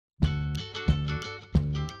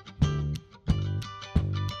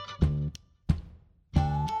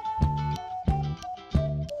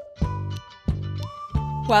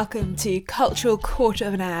Welcome to Cultural Quarter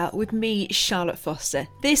of an Hour with me, Charlotte Foster.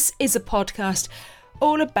 This is a podcast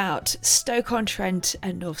all about Stoke-on-Trent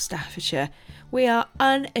and North Staffordshire. We are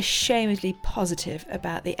unashamedly positive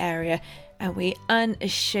about the area and we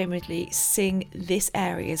unashamedly sing this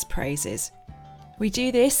area's praises. We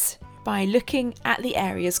do this by looking at the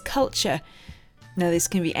area's culture. Now, this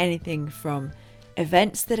can be anything from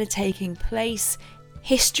events that are taking place,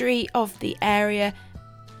 history of the area,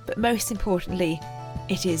 but most importantly,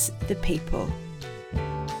 it is the people.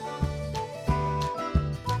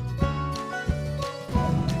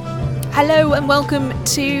 Hello and welcome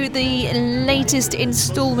to the latest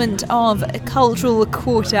instalment of Cultural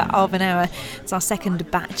Quarter of an Hour. It's our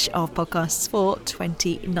second batch of podcasts for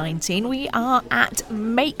 2019. We are at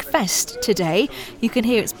Makefest today. You can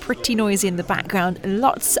hear it's pretty noisy in the background.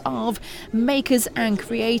 Lots of makers and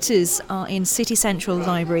creators are in City Central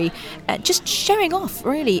Library, just showing off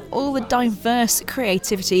really all the diverse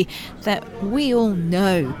creativity that we all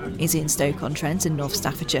know is in Stoke-on-Trent and North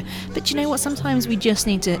Staffordshire. But you know what? Sometimes we just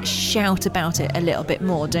need to shout about it a little bit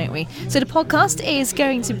more, don't we? So the podcast is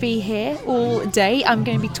going to be here all day. I'm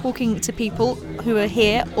going to be talking to people who are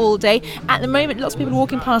here all day. At the moment, lots of people are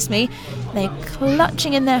walking past me. They're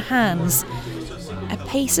clutching in their hands a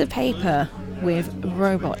piece of paper with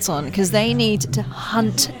robots on because they need to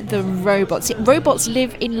hunt the robots. See, robots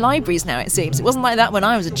live in libraries now, it seems. It wasn't like that when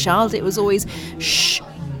I was a child. It was always shh,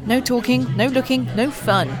 no talking, no looking, no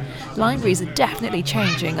fun. Libraries are definitely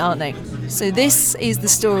changing, aren't they? So this is the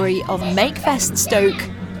story of Makefest Stoke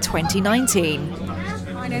 2019.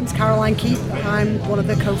 My name's Caroline Keith. I'm one of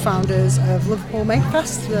the co-founders of Liverpool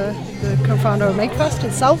Makefest, the co-founder of Makefest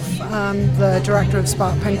itself. I'm the director of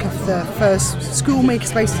Spark Pencroff, the first school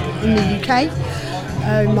makerspace in the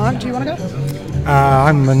UK. Mark, do you want to go?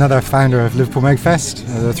 I'm another founder of Liverpool Makefest.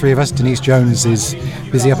 The three of us. Denise Jones is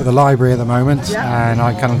busy up at the library at the moment, and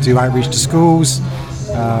I kind of do outreach to schools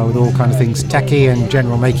with all kind of things techie and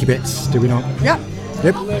general makey bits. Do we not? Yeah.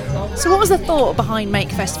 Yep. So what was the thought behind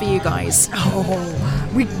Makefest for you guys?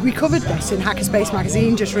 We covered this in Hackerspace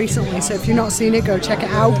magazine just recently, so if you've not seen it, go check it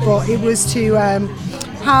out. But it was to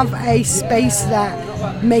have a space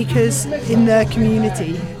that makers in the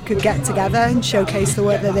community could get together and showcase the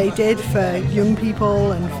work that they did for young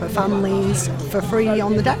people and for families for free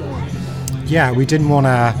on the day. Yeah, we didn't want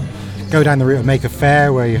to go down the route of Maker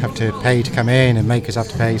Fair where you have to pay to come in and makers have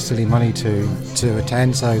to pay silly money to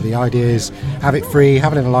attend. So the idea is have it free,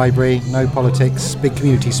 have it in a library, no politics, big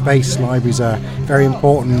community space. Libraries are very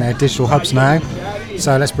important, they're digital hubs now.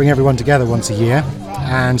 So let's bring everyone together once a year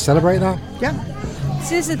and celebrate that. Yeah.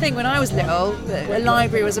 So this is the thing, when I was little, the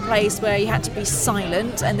library was a place where you had to be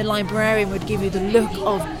silent and the librarian would give you the look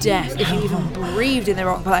of death if you even breathed in the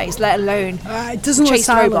wrong place, let alone it doesn't look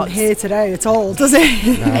silent robots. Here today at all, does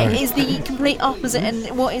it? No. It is the complete opposite,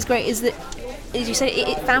 and what is great is that, as you said,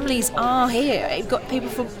 families are here. You've got people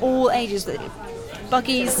from all ages,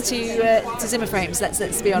 buggies to Zimmer frames,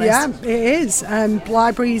 let's be honest. Yeah, it is.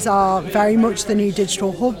 Libraries are very much the new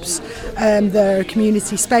digital hubs. They're a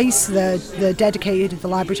community space. They're dedicated. The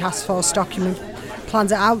Library Task Force document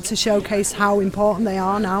plans it out to showcase how important they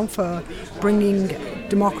are now for bringing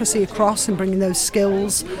democracy across and bringing those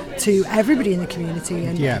skills to everybody in the community.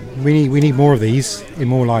 And yeah, we need more of these in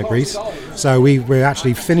more libraries. So we're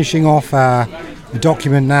actually finishing off the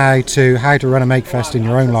document now to how to run a Makefest in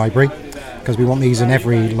your own library, because we want these in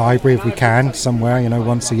every library if we can, somewhere,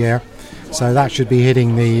 once a year. So that should be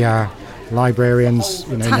hitting the librarians,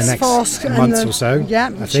 in the next months or so. Yeah,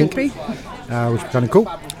 I it think, should be. Which is kind of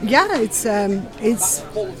cool. Yeah,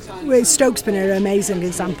 Stoke's been an amazing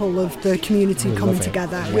example of the community coming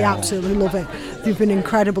together. Yeah. We absolutely love it. They've been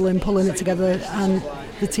incredible in pulling it together, and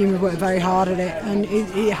the team have worked very hard at it, and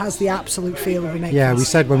it has the absolute feel of a Makefest. Yeah, we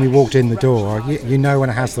said when we walked in the door, you know when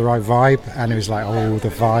it has the right vibe, and it was like, oh, the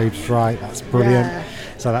vibe's right, that's brilliant. Yeah.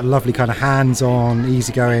 So that lovely kind of hands-on,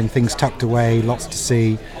 easygoing, things tucked away, lots to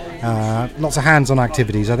see, lots of hands-on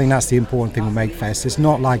activities. I think that's the important thing with Makefest. It's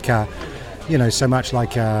not like so much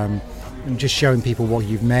like just showing people what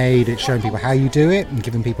you've made. It's showing people how you do it and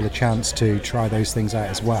giving people a chance to try those things out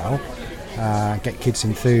as well. Get kids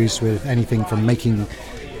enthused with anything from making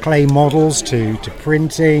clay models to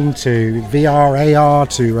printing to VR, AR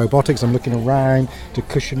to robotics. I'm looking around to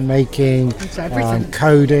cushion making,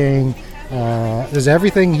 coding. There's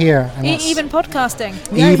everything here. And even podcasting.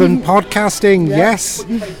 Even podcasting, yes.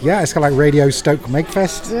 Yeah, it's kind of like Radio Stoke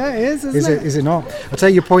Makefest. Yeah, it is, isn't it? Is it not? I'll tell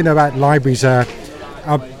you your point though about libraries are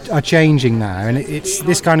changing now, and it's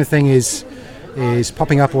this kind of thing is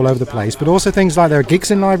popping up all over the place, but also things like there are gigs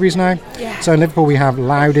in libraries now. Yeah. So in Liverpool we have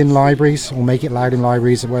Loud in libraries, or Make It Loud in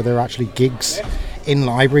libraries, where there are actually gigs in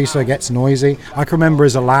libraries, so it gets noisy. I can remember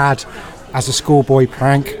as a lad, as a schoolboy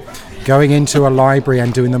prank, going into a library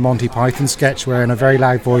and doing the Monty Python sketch where in a very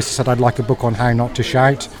loud voice I said I'd like a book on how not to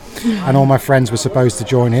shout, and all my friends were supposed to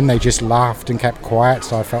join in. They just laughed and kept quiet,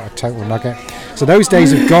 so I felt a total nugget. So those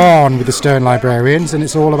days have gone with the Stern Librarians, and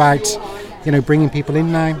it's all about, you know, bringing people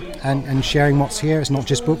in now and sharing what's here. It's not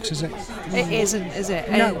just books, is it? It isn't, is it?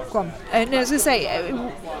 No, go on. No, I was going to say,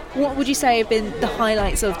 what would you say have been the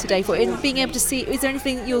highlights of today for in being able to see? Is there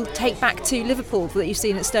anything that you'll take back to Liverpool that you've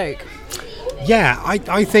seen at Stoke? Yeah,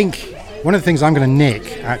 I think one of the things I'm going to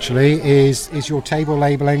nick actually is your table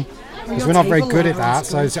labelling, because we're not very good at that.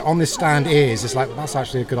 So on this stand it's like, that's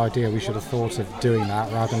actually a good idea. We should have thought of doing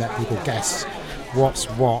that rather than let people guess what's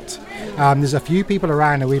what. There's a few people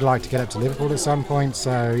around that we'd like to get up to Liverpool at some point.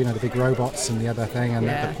 So, you know, the big robots and the other thing, and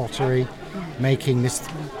the pottery, making this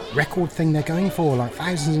record thing they're going for, like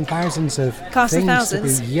thousands and thousands of Cast of things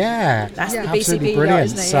thousands. to be, That's the absolutely BCB, brilliant.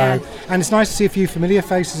 isn't it? So, Yeah. and it's nice to see a few familiar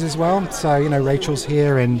faces as well. So, you know, Rachel's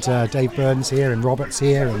here, and Dave Burns here, and Robert's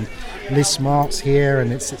here, and Liz Smart's here,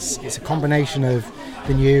 and it's a combination of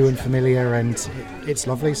the new and familiar, and it's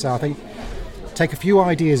lovely. So I think take a few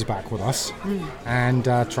ideas back with us and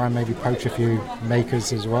try and maybe poach a few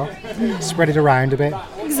makers as well. Spread it around a bit.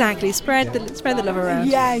 Exactly. Spread the love around.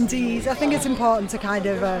 Yeah, indeed. I think it's important to kind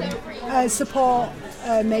of support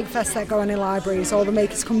Makefest that go on in libraries. All the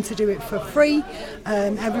makers come to do it for free.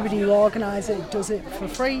 Everybody who organises it does it for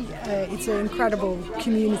free. It's an incredible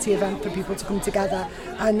community event for people to come together.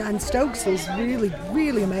 And Stokes is really,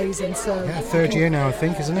 really amazing. So Yeah, third year now, I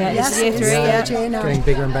think, isn't it? Yeah, yes, year it's three, third year now. Getting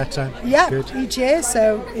bigger and better. Yeah, Good. each year.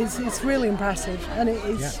 So it's really impressive, and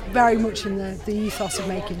it's very much in the ethos of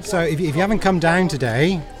making. So if you haven't come down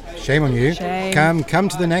today, shame on you. Shame. Come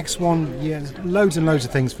to the next one. Yeah, there's loads and loads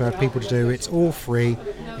of things for people to do. It's all free.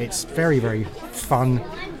 It's very, very fun.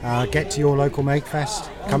 Get to your local Makefest.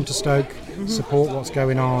 Come to Stoke. Support what's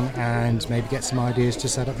going on, and maybe get some ideas to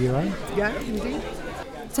set up your own. Yeah, indeed.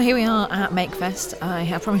 So here we are at Makefest. I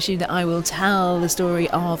have promised you that I will tell the story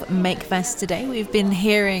of Makefest today. We've been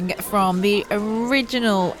hearing from the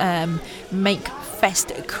original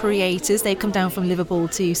Makefest creators. They've come down from Liverpool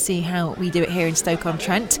to see how we do it here in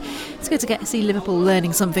Stoke-on-Trent. It's good to get to see Liverpool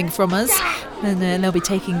learning something from us, and they'll be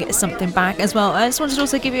taking something back as well. I just wanted to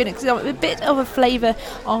also give you a bit of a flavour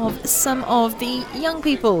of some of the young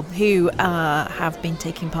people who have been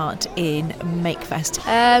taking part in Makefest.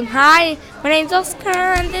 Hi, my name's Oscar,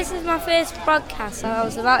 and this is my first broadcast. So I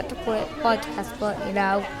was about to call it podcast, but you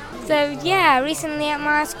know. So yeah, recently at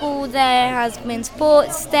my school there has been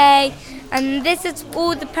sports day, and this is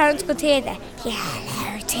all the parents could hear there.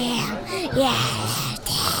 Yellow team, yellow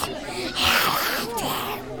team, yellow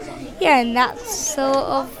team. Yeah, and that's sort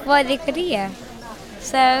of what they could hear.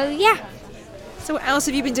 So yeah. So what else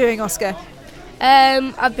have you been doing, Oscar?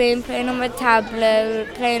 I've been playing on my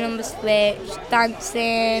tablet, playing on my Switch,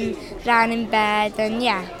 dancing, lying in bed, and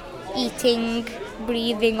yeah, eating,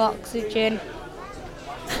 breathing oxygen.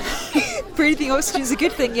 Breathing oxygen is a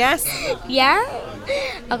good thing, yes? Yeah,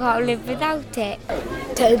 I can't live without it.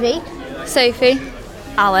 Toby, Sophie,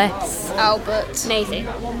 Alice, Albert, Maisie.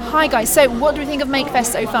 Hi guys, so what do we think of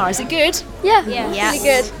Makefest so far? Is it good? Yeah, Yes. really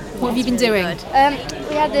good. What have you been doing?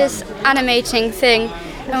 We had this animating thing,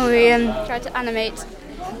 and we tried to animate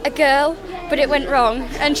a girl, but it went wrong,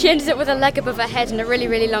 and she ended up with a leg above her head and a really,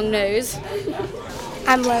 really long nose.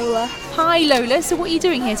 I'm Lola. Hi Lola, so what are you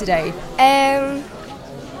doing here today?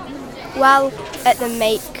 Well, at the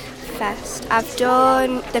Make Fest, I've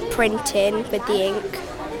done the printing with the ink,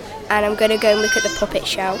 and I'm going to go and look at the puppet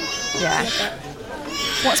show. Yeah.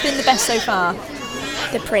 What's been the best so far?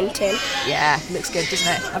 The printing. Yeah, looks good, doesn't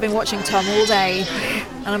it? I've been watching Tom all day,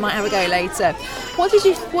 and I might have a go later. What did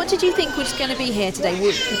you think was going to be here today?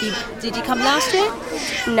 Did you come last year?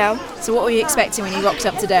 No. So what were you expecting when you rocked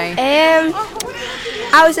up today?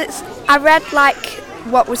 I read like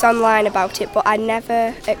what was online about it, but I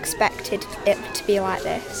never expected it to be like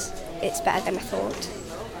this. It's better than I thought.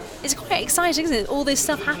 It's quite exciting, isn't it? All this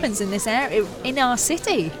stuff happens in this area, in our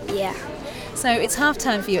city. Yeah. So it's half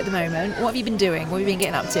term for you at the moment. What have you been doing? What have you been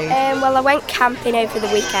getting up to? Well, I went camping over the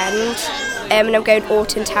weekend, and I'm going to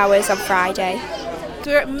Alton Towers on Friday.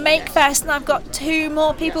 We're at Makefest, and I've got two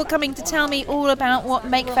more people coming to tell me all about what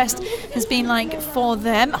Makefest has been like for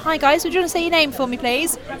them. Hi guys, would you want to say your name for me,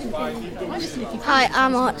 please? Hi,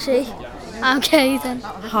 I'm Archie. I'm Caden.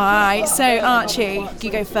 Hi, so Archie,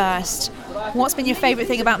 you go first. What's been your favourite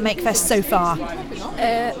thing about Makefest so far?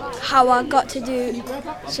 How I got to do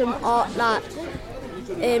some art, like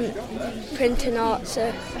printing art.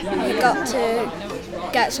 So you got to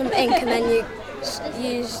get some ink and then you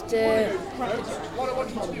use the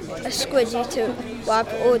a squidgy to wipe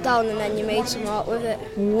it all down, and then you made some art with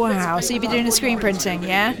it. Wow, so you've been doing the screen printing,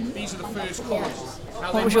 yeah?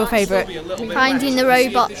 What was your favourite? Finding the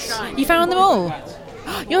robots. You found them all?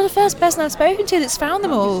 You're the first person I've spoken to that's found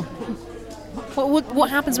them all. What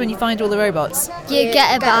happens when you find all the robots? You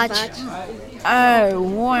get a badge. Oh,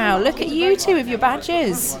 wow, look at you two with your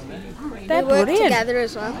badges. They're We work brilliant. together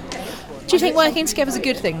as well. Do you think working together is a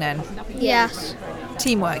good thing then? Yes.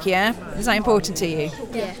 Teamwork, yeah? Is that important to you?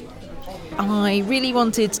 Yeah. I really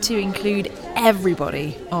wanted to include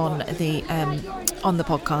everybody on the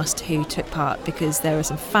podcast who took part, because there are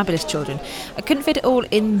some fabulous children. I couldn't fit it all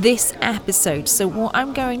in this episode, so what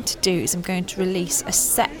I'm going to do is I'm going to release a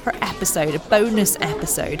separate episode, a bonus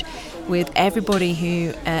episode, with everybody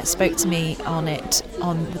who spoke to me on it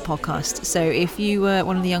on the podcast. So if you were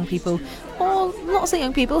one of the young people, or lots of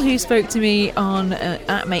young people who spoke to me on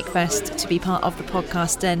at MakeFest to be part of the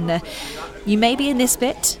podcast, then you may be in this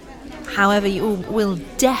bit. However, you all will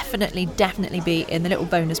definitely be in the little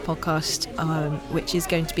bonus podcast, which is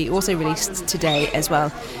going to be also released today as well.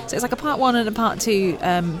 So it's like a part 1 and a part 2,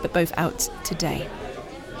 but both out today.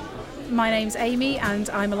 My name's Amy and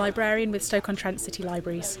I'm a librarian with Stoke-on-Trent City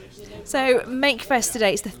Libraries. So MakeFest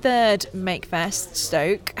today, it's the 3rd MakeFest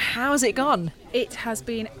Stoke. How's it gone? It has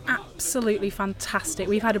been absolutely fantastic.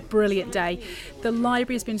 We've had a brilliant day. The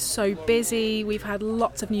library has been so busy. We've had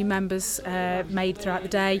lots of new members made throughout the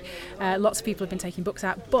day. Lots of people have been taking books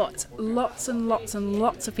out, but lots and lots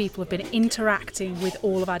of people have been interacting with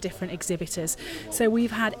all of our different exhibitors. So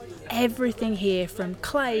we've had everything here, from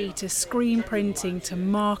clay to screen printing to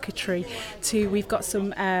marquetry to we've got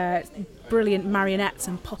some brilliant marionettes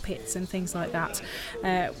and puppets and things like that.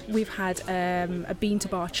 We've had a bean to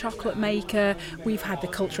bar chocolate maker. We've had the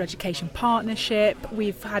Culture Education Partnership.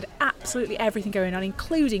 We've had absolutely everything going on,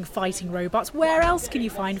 including fighting robots. Where else can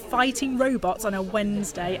you find fighting robots on a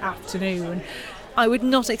Wednesday afternoon? I would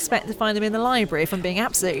not expect to find them in the library, if I'm being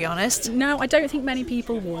absolutely honest. No, I don't think many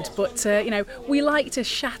people would, but we like to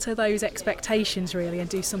shatter those expectations really and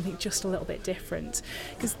do something just a little bit different,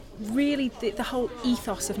 because really the whole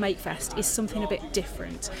ethos of MakeFest is something a bit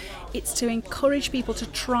different. It's to encourage people to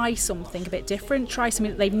try something a bit different, try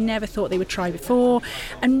something that they've never thought they would try before,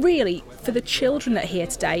 and really for the children that are here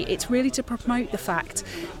today, it's really to promote the fact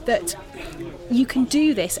that you can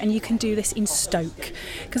do this, and you can do this in Stoke,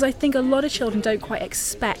 because I think a lot of children don't quite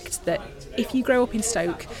expect that if you grow up in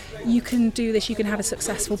Stoke you can do this, you can have a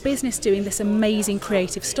successful business doing this amazing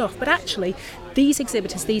creative stuff. But actually these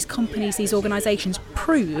exhibitors, these companies, these organisations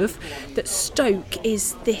prove that Stoke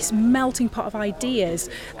is this melting pot of ideas,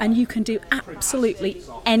 and you can do absolutely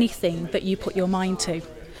anything that you put your mind to.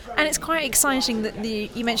 And it's quite exciting that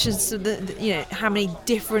you mentioned sort of how many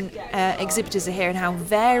different exhibitors are here and how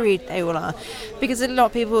varied they all are, because a lot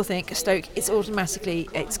of people think Stoke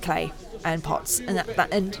it's clay and pots, and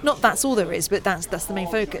and not that's all there is, but that's the main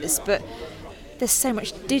focus. But there's so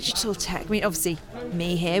much digital tech. I mean, obviously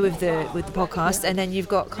me here with the podcast, and then you've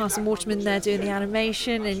got Carson Waterman there doing the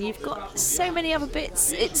animation, and you've got so many other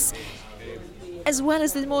bits. It's as well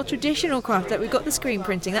as the more traditional craft, that we've got the screen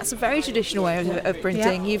printing. That's a very traditional way of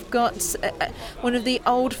printing. Yeah. You've got one of the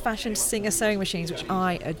old-fashioned Singer sewing machines, which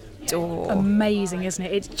I adore. Amazing, isn't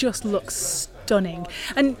it? It just looks stunning.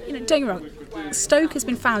 And don't get me wrong, Stoke has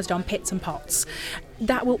been founded on pits and pots.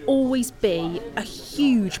 That will always be a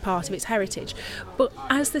huge part of its heritage. But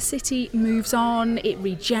as the city moves on, it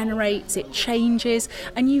regenerates, it changes,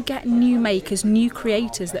 and you get new makers, new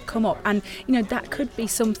creators that come up. And, that could be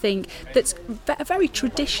something that's a very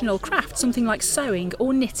traditional craft, something like sewing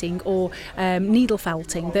or knitting or needle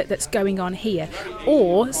felting that's going on here.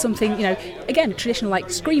 Or something, again, traditional like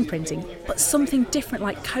screen printing, but something different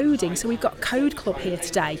like coding. So we've got Code Club here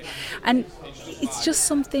today. And it's just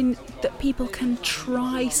something that people can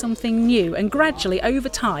try something new, and gradually over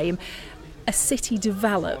time a city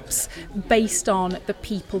develops based on the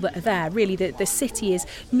people that are there. Really the city is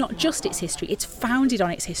not just its history, it's founded on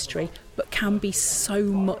its history, but can be so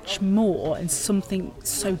much more and something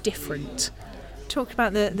so different. Talked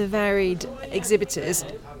about the varied exhibitors,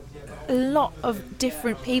 a lot of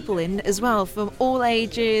different people in as well, from all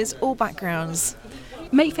ages, all backgrounds.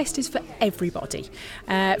 MakeFest is for everybody,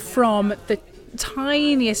 from the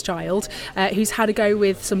tiniest child who's had a go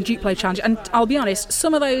with some Duplo challenge, and I'll be honest,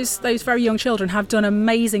 some of those very young children have done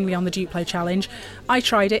amazingly on the Duplo challenge. I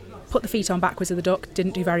tried it, put the feet on backwards of the duck,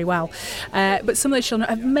 didn't do very well, but some of those children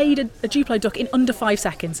have made a Duplo duck in under 5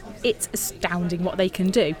 seconds. It's astounding what they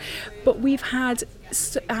can do. But we've had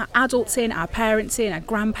our adults in, our parents in, our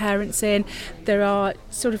grandparents in. There are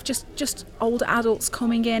sort of just older adults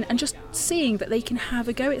coming in and just seeing that they can have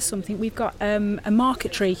a go at something. We've got a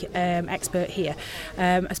marquetry expert here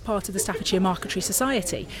as part of the Staffordshire Marquetry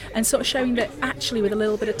Society, and sort of showing that actually with a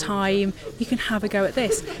little bit of time you can have a go at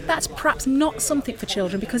this. That's perhaps not something for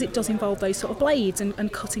children because it does involve those sort of blades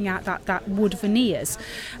and cutting out that wood veneers,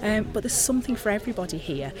 but there's something for everybody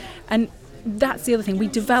here. And that's the other thing, we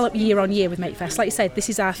develop year on year with Makefest. Like you said, this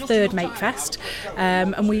is our third Makefest,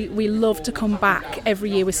 and we love to come back every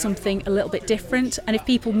year with something a little bit different. And if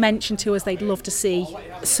people mention to us they'd love to see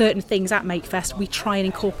certain things at Makefest, we try and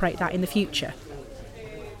incorporate that in the future.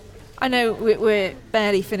 I know we're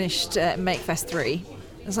barely finished Makefest 3,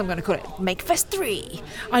 so I'm going to call it Makefest 3.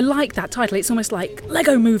 I like that title. It's almost like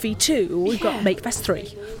Lego Movie 2. We've got Makefest 3.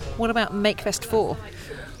 What about Makefest 4?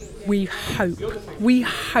 We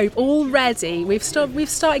hope already we've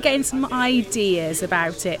started getting some ideas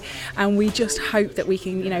about it, and we just hope that we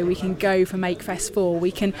can go for Makefest 4.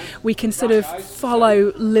 We can sort of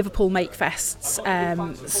follow Liverpool Makefest's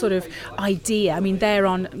sort of idea. I mean, they're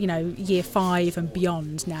on year 5 and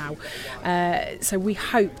beyond now, so we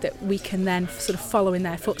hope that we can then sort of follow in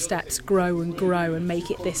their footsteps, grow and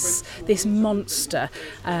make it this monster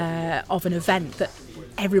of an event that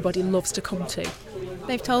everybody loves to come to.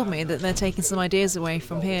 They've told me that they're taking some ideas away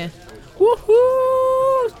from here.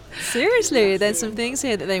 Woohoo! Seriously, there's some things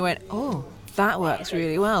here that they went, oh, that works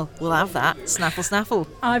really well. We'll have that. Snaffle, snaffle.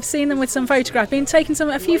 I've seen them with some photographs. Been taking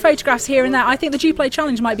a few photographs here and there. I think the Duplay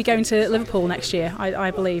Challenge might be going to Liverpool next year,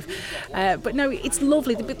 I believe. But no, it's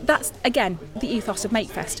lovely. That's, again, the ethos of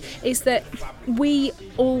Makefest, is that we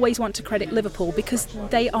always want to credit Liverpool because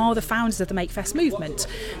they are the founders of the Makefest movement.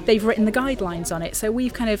 They've written the guidelines on it. So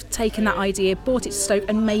we've kind of taken that idea, brought it to Stoke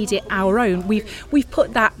and made it our own. We've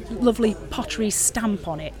put that lovely pottery stamp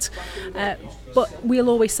on it. But we'll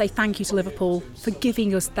always say thank you to Liverpool for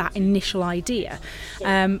giving us that initial idea.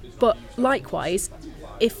 But likewise,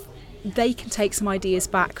 if they can take some ideas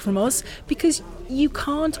back from us, because you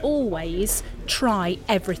can't always try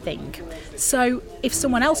everything. So if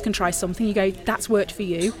someone else can try something, you go, that's worked for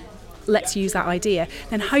you, let's use that idea.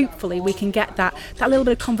 Then hopefully we can get that little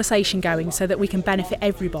bit of conversation going so that we can benefit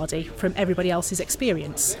everybody from everybody else's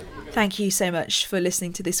experience. Thank you so much for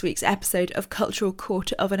listening to this week's episode of Cultural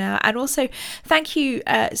Quarter of an Hour. And also thank you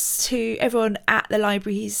to everyone at the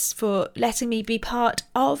libraries for letting me be part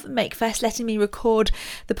of Makefest, letting me record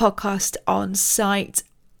the podcast on site,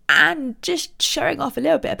 and just showing off a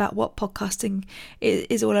little bit about what podcasting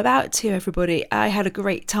is all about to everybody. I had a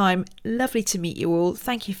great time. Lovely to meet you all.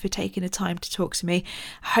 Thank you for taking the time to talk to me.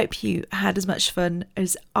 I hope you had as much fun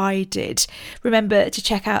as I did. Remember to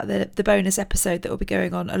check out the bonus episode that will be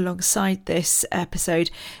going on alongside this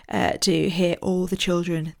episode to hear all the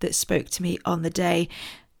children that spoke to me on the day.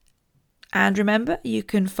 And remember, you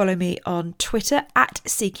can follow me on Twitter at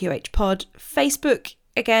CQHpod, Facebook,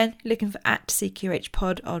 again, looking for at CQH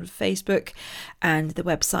Pod on Facebook, and the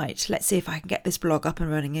website. Let's see if I can get this blog up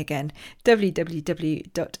and running again.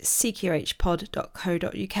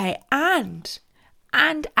 www.cqhpod.co.uk. And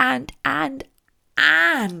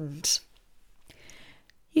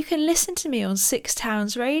you can listen to me on Six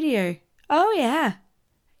Towns Radio. Oh yeah,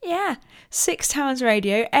 Six Towns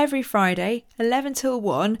Radio every Friday, 11 till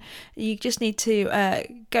 1. You just need to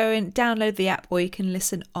go and download the app, or you can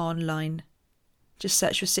listen online. Just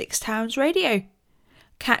search for Six Towns Radio.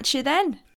 Catch you then.